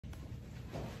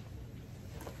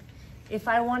If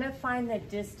I want to find the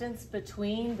distance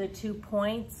between the 2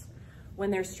 points when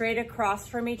they're straight across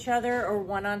from each other or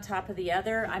one on top of the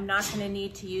other, I'm not going to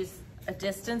need to use a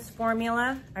distance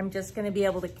formula. I'm just going to be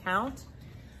able to count.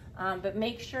 But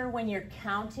make sure when you're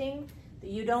counting that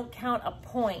you don't count a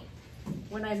point.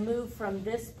 When I move from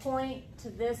this point to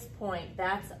this point,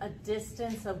 that's a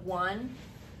distance of 1.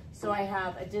 So I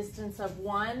have a distance of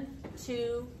 1,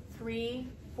 2, 3,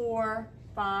 4,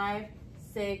 5,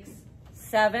 6,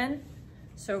 7.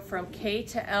 So from K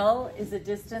to L is a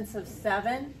distance of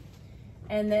 7.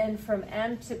 And then from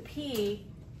M to P,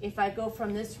 if I go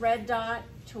from this red dot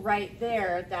to right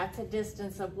there, that's a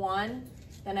distance of 1.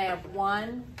 Then I have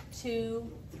 1,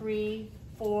 2, 3,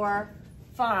 4,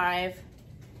 5.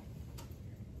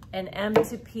 And M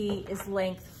to P is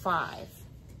length 5.